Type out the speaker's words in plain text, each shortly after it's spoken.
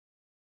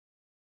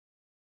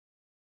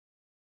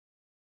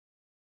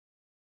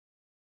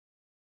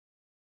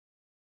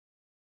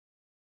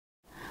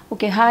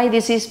Okay, hi,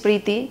 this is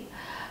Preethi.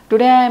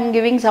 Today I am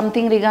giving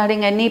something regarding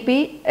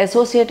NEP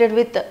associated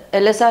with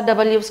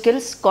LSRW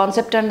skills,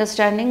 concept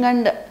understanding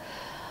and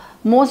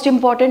most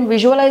important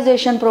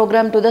visualization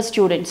program to the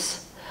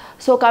students.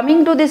 So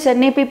coming to this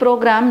NEP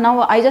program,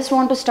 now I just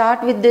want to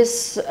start with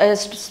this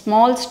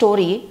small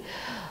story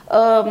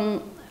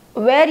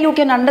where you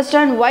can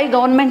understand why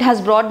government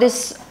has brought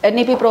this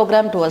NEP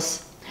program to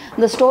us.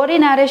 The story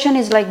narration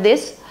is like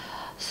this.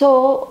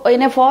 So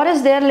in a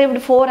forest there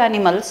lived 4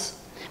 animals: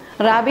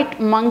 rabbit,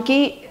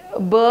 monkey,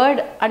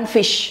 bird and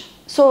fish.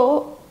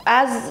 So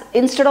as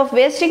instead of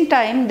wasting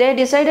time, they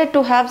decided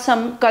to have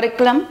some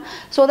curriculum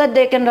so that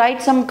they can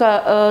write some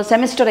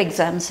semester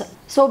exams.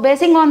 So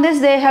basing on this,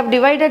 they have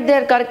divided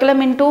their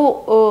curriculum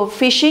into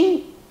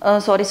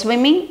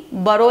swimming,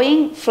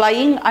 burrowing,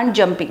 flying and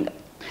jumping.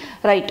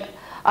 Right.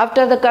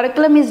 After the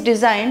curriculum is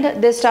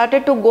designed, they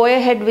started to go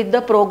ahead with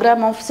the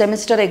program of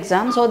semester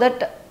exam, so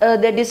that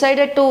they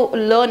decided to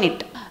learn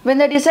it. When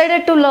they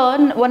decided to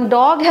learn, one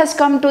dog has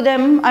come to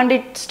them and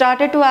it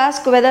started to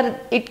ask whether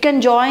it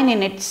can join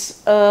in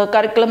its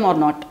curriculum or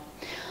not.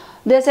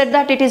 They said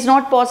that it is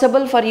not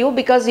possible for you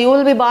because you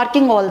will be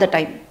barking all the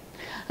time.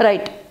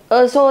 Right.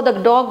 So the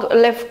dog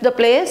left the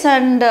place,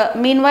 and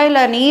meanwhile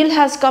an eel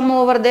has come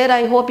over there.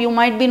 I hope you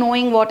might be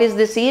knowing what is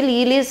this eel.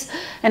 Eel is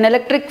an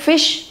electric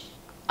fish.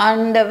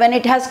 And when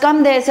it has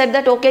come, they said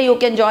that okay, you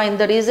can join.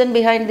 The reason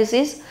behind this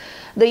is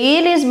the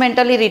eel is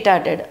mentally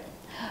retarded.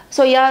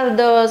 So yeah,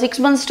 the 6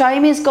 months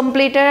time is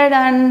completed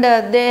and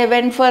they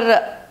went for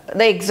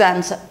the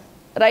exams.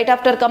 Right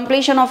after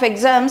completion of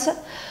exams,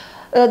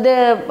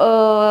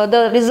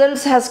 the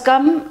results has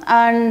come,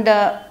 and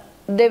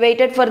they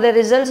waited for the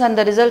results, and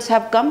the results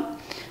have come,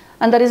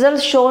 and the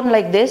results shown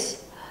like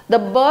this. The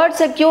bird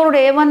secured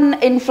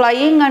A1 in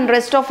flying and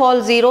rest of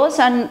all zeros,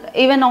 and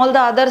even all the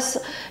others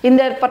in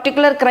their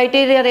particular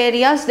criteria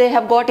areas they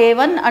have got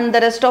A1 and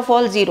the rest of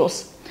all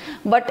zeros.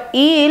 But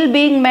eel,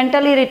 being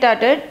mentally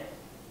retarded,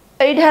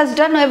 it has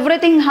done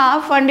everything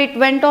half and it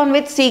went on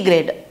with C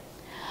grade.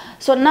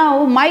 So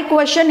now my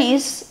question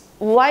is,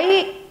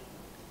 why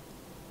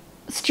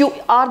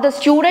are the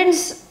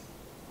students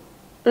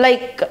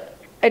like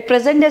at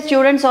present day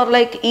students are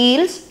like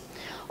eels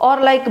or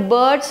like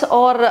birds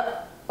or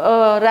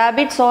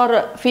rabbits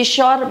or fish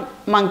or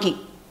monkey?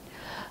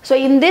 So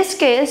in this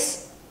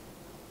case,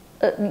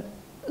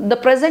 the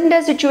present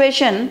day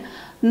situation,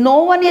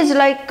 no one is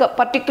like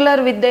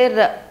particular with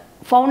their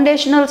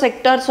foundational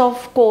sectors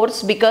of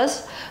course,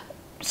 because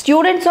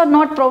students are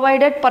not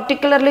provided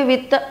particularly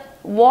with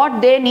what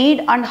they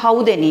need and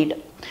how they need.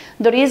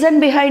 The reason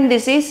behind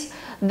this is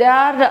they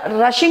are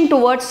rushing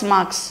towards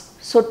marks.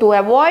 So to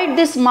avoid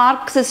this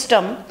mark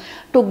system,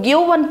 to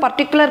give one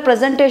particular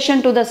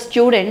presentation to the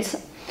students,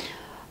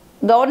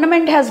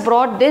 government has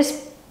brought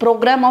this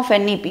program of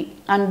NEP,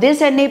 and this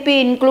NEP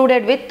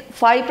included with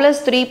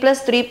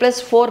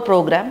 5+3+3+4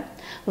 program,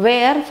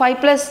 where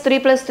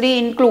 5+3+3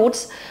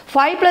 includes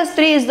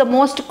 5+3 is the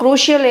most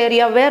crucial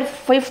area, where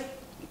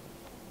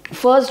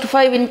first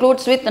 5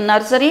 includes with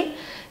nursery,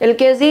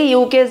 LKG,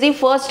 UKG,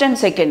 first and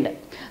second.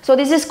 So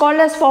this is called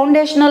as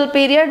foundational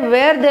period,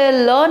 where they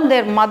learn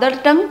their mother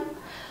tongue,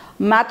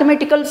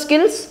 mathematical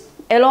skills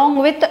along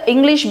with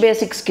English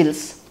basic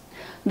skills.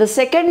 The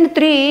second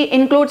 3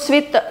 includes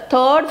with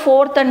 3rd,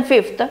 4th and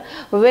 5th,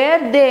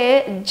 where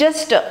they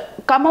just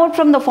come out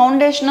from the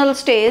foundational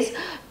stage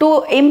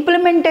to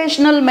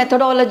implementational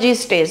methodology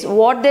stage.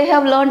 What they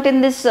have learnt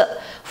in this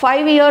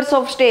 5 years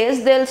of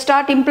stage, they will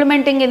start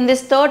implementing in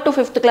this 3rd to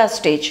 5th class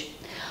stage.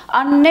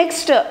 And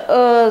next 3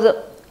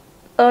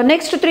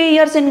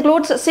 years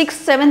includes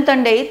 6th, 7th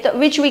and 8th,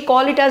 which we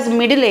call it as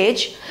middle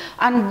age.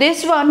 And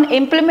this one,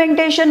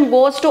 implementation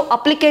goes to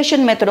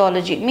application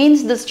methodology,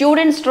 means the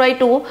students try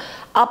to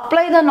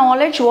apply the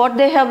knowledge what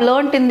they have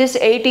learnt in this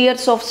 8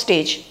 years of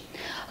stage.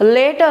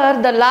 Later,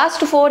 the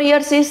last 4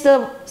 years is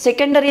the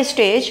secondary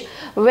stage,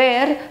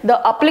 where the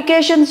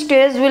application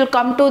stage will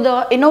come to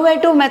the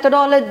innovative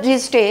methodology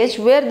stage,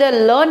 where they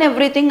learn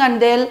everything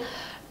and they'll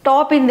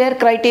top in their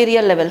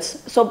criteria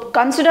levels. So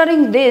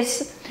considering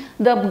this,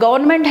 the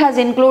government has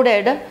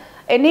included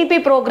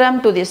NEP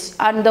program to this,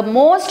 and the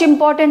most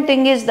important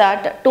thing is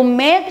that to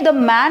make the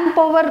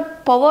manpower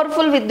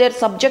powerful with their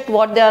subject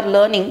what they are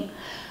learning,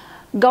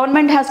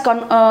 government has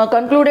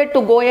concluded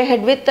to go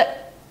ahead with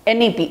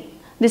NEP.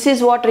 This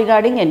is what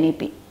regarding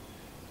NEP.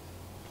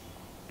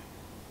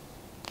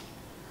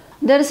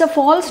 There is a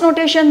false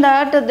notation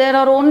that there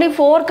are only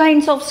 4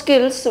 kinds of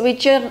skills,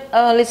 which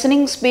are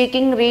listening,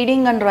 speaking,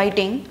 reading and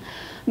writing.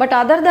 But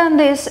other than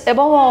this,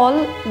 above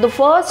all, the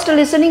first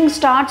listening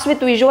starts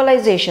with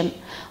visualization.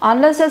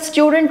 Unless a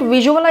student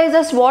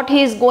visualizes what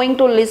he is going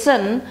to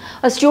listen,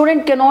 a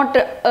student cannot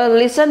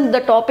listen the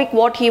topic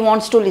what he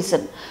wants to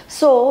listen.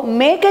 So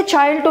make a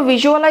child to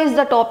visualize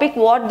the topic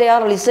what they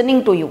are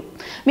listening to you.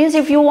 Means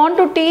if you want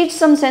to teach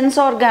some sense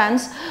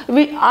organs,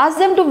 we ask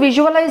them to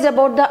visualize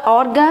about the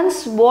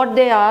organs what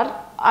they are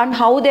and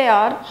how they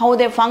are, how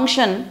they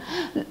function.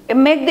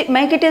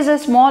 Make it as a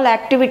small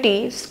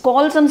activity,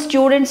 call some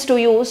students to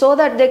you so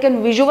that they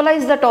can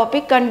visualize the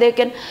topic and they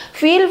can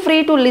feel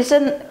free to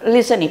listen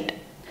it.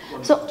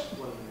 One minute.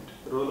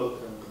 Roll out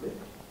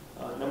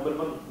number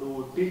one, నువ్వు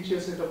teach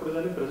చేసేటప్పుడు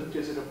కానీ present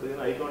చేసేటప్పుడు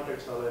కానీ eye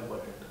contact చాలా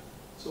important.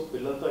 So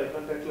పిల్లలతో I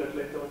కాంటాక్ట్లో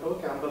ఎట్లయితే ఉంటావో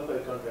కెమెరాతో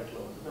ఐ కాంటాక్ట్లో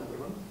ఉంటుంది. Number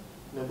one.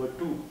 నెంబర్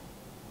టూ,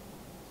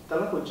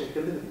 తల కొంచెం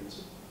కిందకి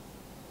దించు.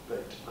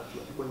 రైట్,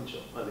 అట్లా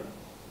కొంచెం అది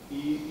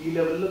ఈ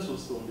లెవెల్లో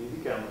చూస్తూ ఉంది. ఇది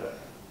కెమెరా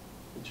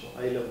కొంచెం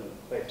ఐ లెవెల్.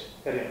 Right,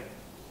 correct.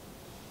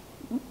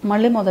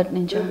 మళ్ళీ మొదటి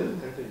నుంచి.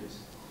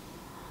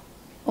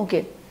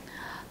 Okay.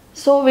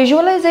 So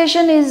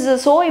visualization is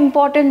so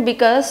important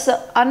because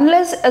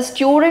unless a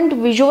student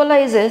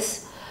visualizes,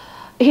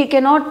 he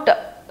cannot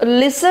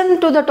listen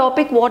to the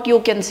topic what you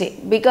can say,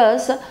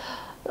 because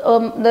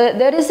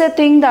there is a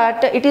thing that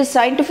it is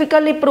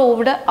scientifically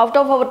proved out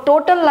of our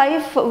total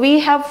life we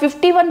have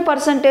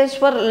 51%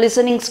 for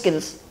listening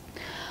skills.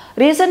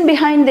 Reason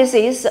behind this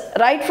is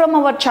right from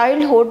our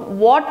childhood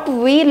what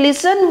we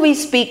listen we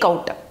speak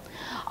out.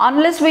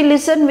 Unless we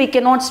listen, we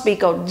cannot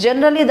speak out.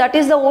 Generally, that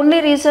is the only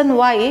reason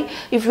why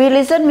if we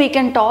listen, we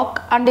can talk,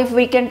 and if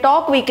we can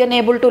talk, we can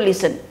able to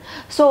listen.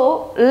 So,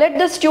 let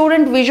the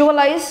student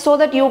visualize so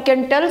that you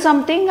can tell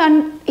something and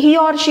he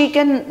or she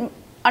can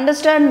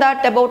understand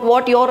that about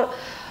what you're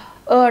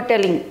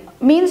telling.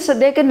 Means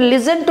they can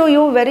listen to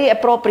you very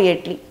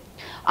appropriately.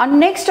 And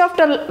next,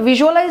 after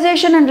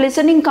visualization and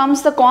listening comes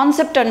the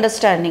concept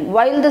understanding.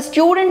 While the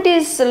student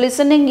is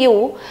listening you,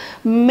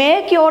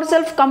 make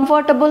yourself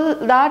comfortable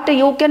that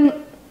you can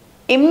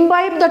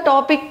imbibe the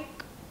topic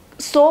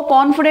so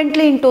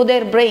confidently into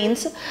their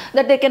brains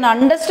that they can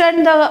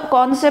understand the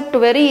concept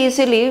very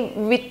easily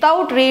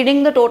without reading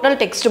the total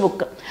textbook.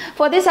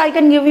 For this, I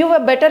can give you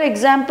a better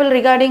example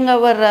regarding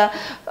our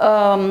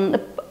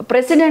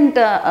President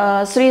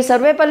Sri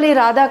Sarvepalli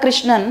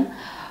Radhakrishnan.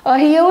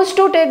 He used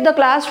to take the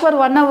class for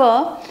 1 hour.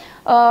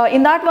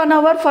 In that 1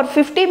 hour, for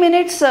 50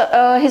 minutes,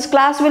 his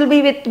class will be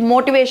with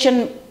motivation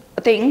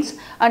things,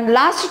 and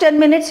last 10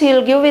 minutes he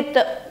will give with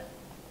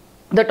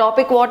the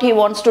topic what he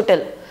wants to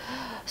tell.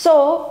 So,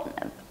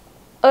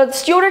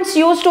 students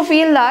used to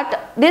feel that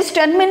this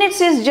 10 minutes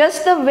is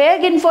just the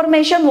vague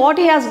information what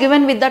he has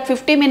given with that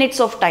 50 minutes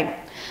of time.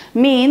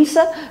 Means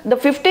the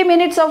 50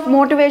 minutes of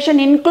motivation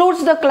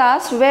includes the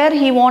class where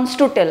he wants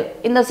to tell.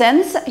 In the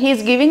sense, he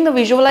is giving the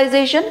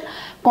visualization,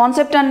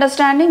 concept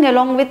understanding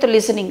along with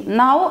listening.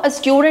 Now a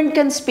student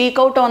can speak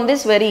out on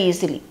this very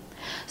easily.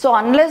 So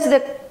unless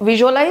they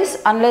visualize,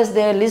 unless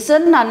they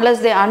listen, unless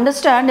they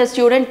understand, a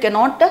student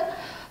cannot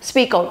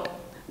speak out.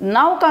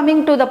 Now coming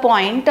to the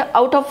point,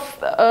 out of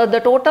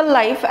the total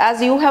life,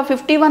 as you have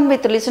 51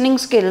 with listening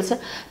skills,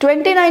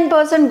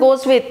 29%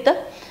 goes with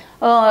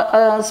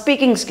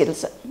speaking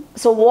skills.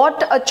 So what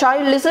a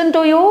child listen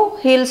to you,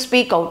 he'll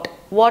speak out.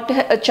 What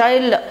a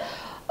child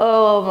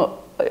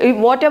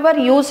whatever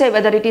you say,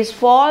 whether it is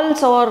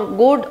false or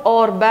good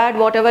or bad,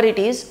 whatever it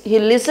is,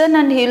 he'll listen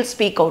and he'll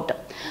speak out.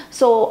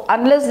 So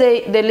unless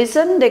they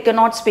listen, they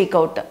cannot speak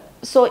out.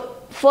 So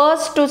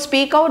first, to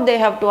speak out, they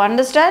have to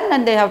understand,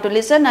 and they have to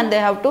listen, and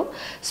they have to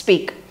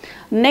speak.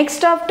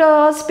 Next,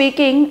 after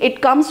speaking, it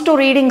comes to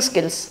reading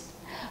skills.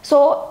 So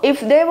if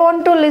they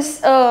want to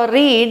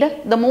read,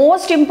 the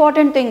most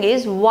important thing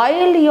is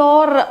while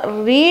you're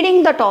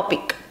reading the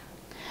topic,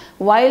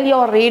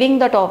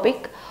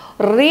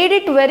 read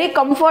it very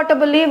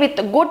comfortably with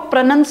good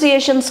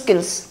pronunciation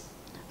skills,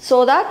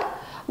 so that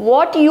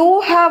what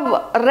you have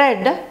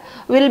read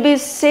will be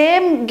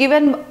same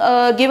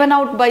given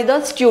out by the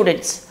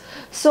students.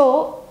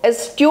 So a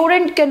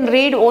student can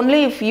read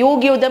only if you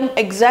give them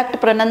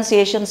exact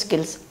pronunciation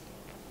skills.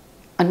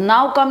 And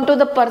now come to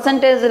the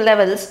percentage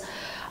levels,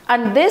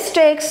 and this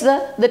takes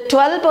the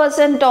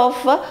 12% of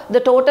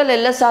the total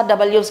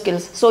LSRW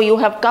skills. So you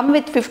have come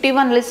with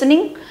 51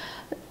 listening,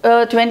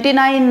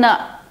 29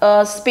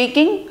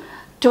 speaking,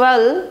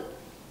 12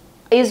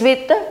 is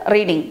with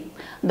reading.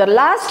 The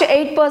last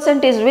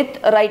 8% is with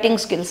writing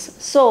skills.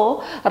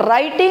 So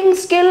writing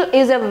skill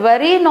is a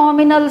very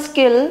nominal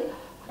skill.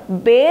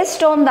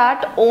 Based on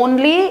that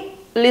only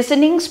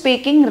listening,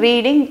 speaking,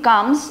 reading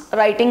comes,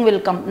 writing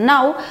will come.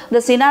 Now the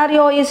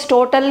scenario is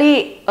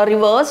totally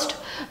reversed.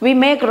 We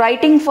make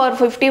writing for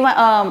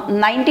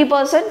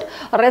 90%,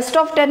 rest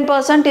of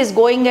 10% is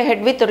going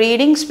ahead with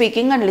reading,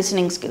 speaking and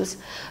listening skills.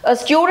 A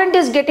student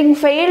is getting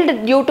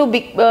failed due to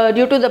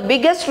the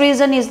biggest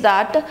reason is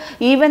that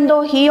even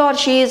though he or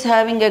she is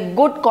having a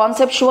good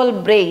conceptual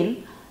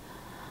brain,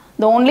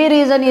 the only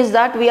reason is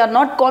that we are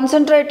not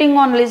concentrating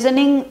on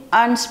listening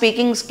and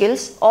speaking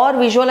skills or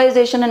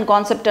visualization and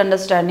concept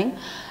understanding.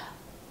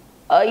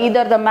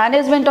 Either the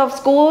management of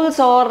schools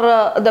or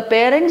the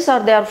parents, or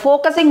they are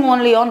focusing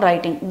only on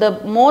writing. The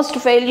most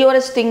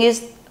failurous thing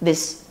is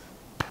this.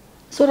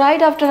 So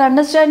right after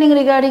understanding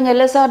regarding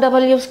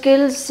LSRW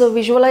skills,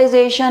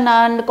 visualization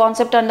and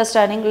concept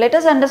understanding, let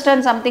us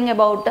understand something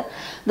about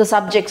the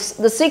subjects,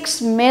 the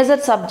 6 major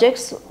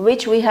subjects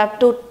which we have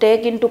to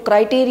take into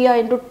criteria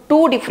into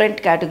 2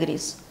 different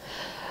categories.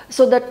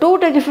 So the two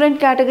different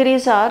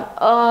categories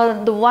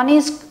are, the one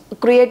is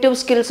creative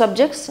skill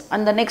subjects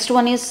and the next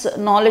one is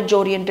knowledge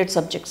oriented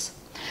subjects.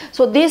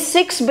 So these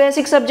 6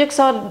 basic subjects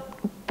are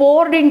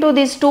poured into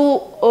these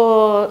two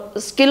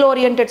skill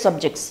oriented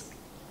subjects.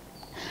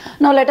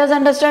 Now let us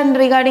understand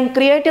regarding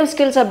creative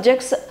skill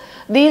subjects.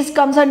 These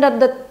comes under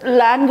the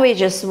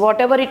languages,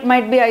 whatever it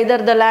might be, either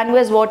the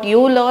language what you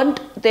learnt,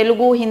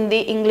 Telugu,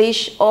 Hindi,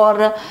 English,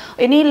 or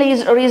any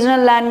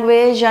regional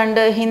language, and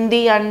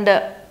Hindi and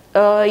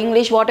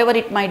English, whatever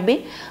it might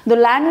be. The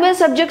language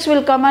subjects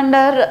will come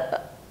under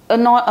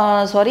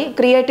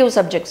creative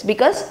subjects,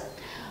 because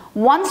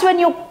once when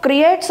you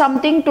create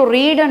something to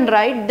read and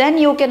write, then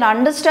you can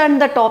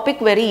understand the topic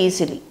very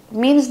easily.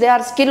 Means they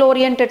are skill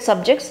oriented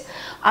subjects,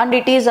 and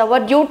it is our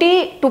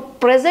duty to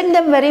present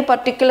them very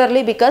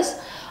particularly, because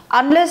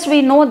unless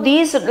we know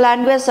these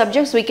language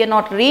subjects, we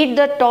cannot read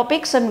the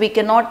topics and we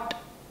cannot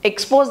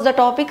expose the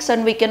topics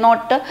and we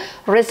cannot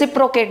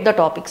reciprocate the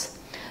topics.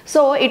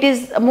 So it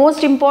is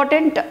most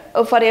important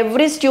for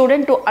every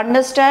student to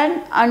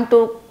understand and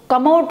to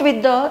come out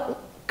with the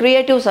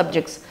creative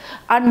subjects.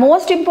 And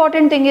most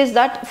important thing is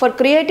that for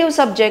creative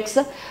subjects,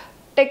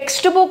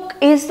 textbook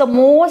is the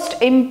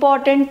most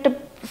important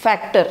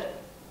factor.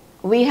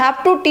 We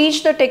have to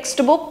teach the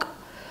textbook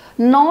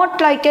not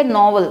like a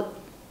novel.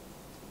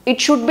 It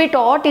should be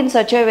taught in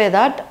such a way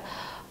that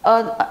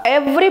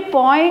every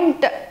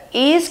point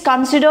is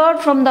considered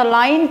from the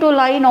line to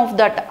line of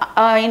that.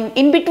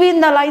 In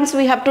between the lines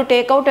we have to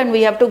take out and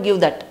we have to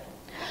give that.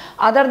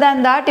 Other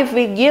than that, if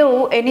we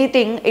give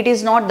anything, it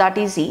is not that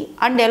easy.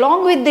 And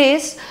along with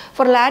this,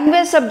 for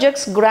language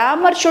subjects,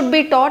 grammar should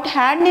be taught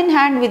hand in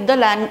hand with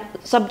the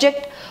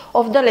subject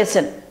of the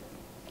lesson.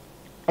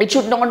 It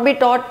should not be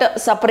taught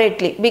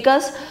separately,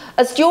 because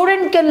a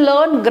student can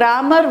learn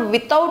grammar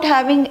without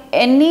having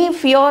any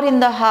fear in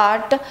the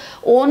heart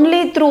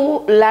only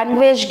through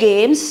language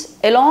games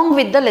along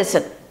with the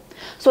lesson.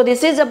 So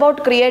this is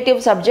about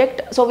creative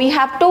subject. So we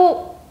have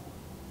to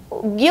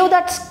give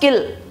that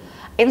skill.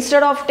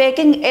 Instead of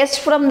taking S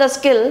from the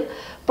skill,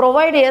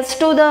 provide S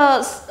to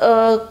the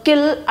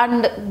skill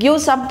and give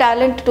some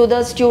talent to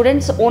the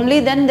students.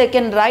 Only then they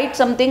can write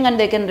something and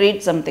they can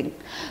read something.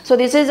 So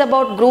this is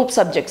about group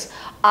subjects.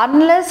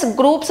 Unless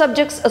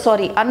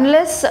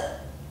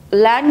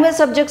language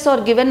subjects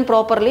are given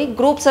properly,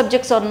 group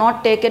subjects are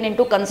not taken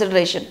into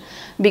consideration,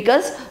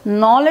 because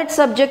knowledge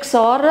subjects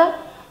are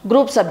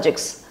group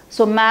subjects.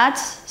 So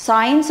maths,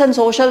 science and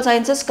social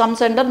sciences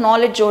comes under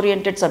knowledge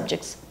oriented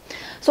subjects.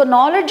 So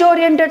knowledge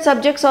oriented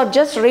subjects are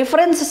just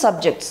reference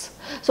subjects.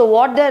 So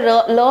what they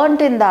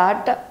learnt in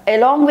that,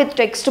 along with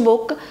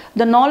textbook,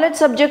 the knowledge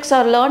subjects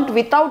are learnt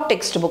without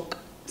textbook.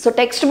 So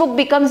textbook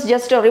becomes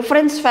just a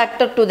reference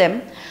factor to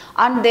them,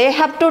 and they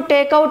have to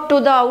take out to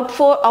the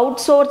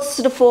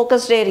outsourced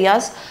focused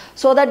areas,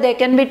 so that they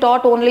can be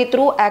taught only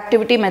through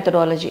activity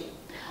methodology.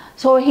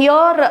 So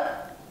here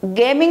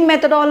gaming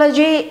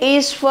methodology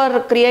is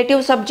for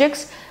creative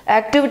subjects,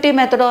 activity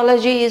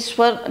methodology is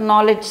for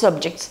knowledge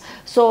subjects.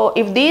 So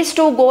if these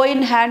two go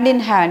in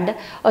hand,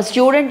 a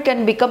student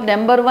can become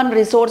 #1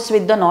 resource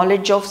with the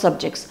knowledge of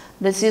subjects.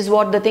 This is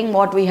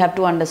what we have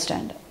to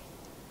understand.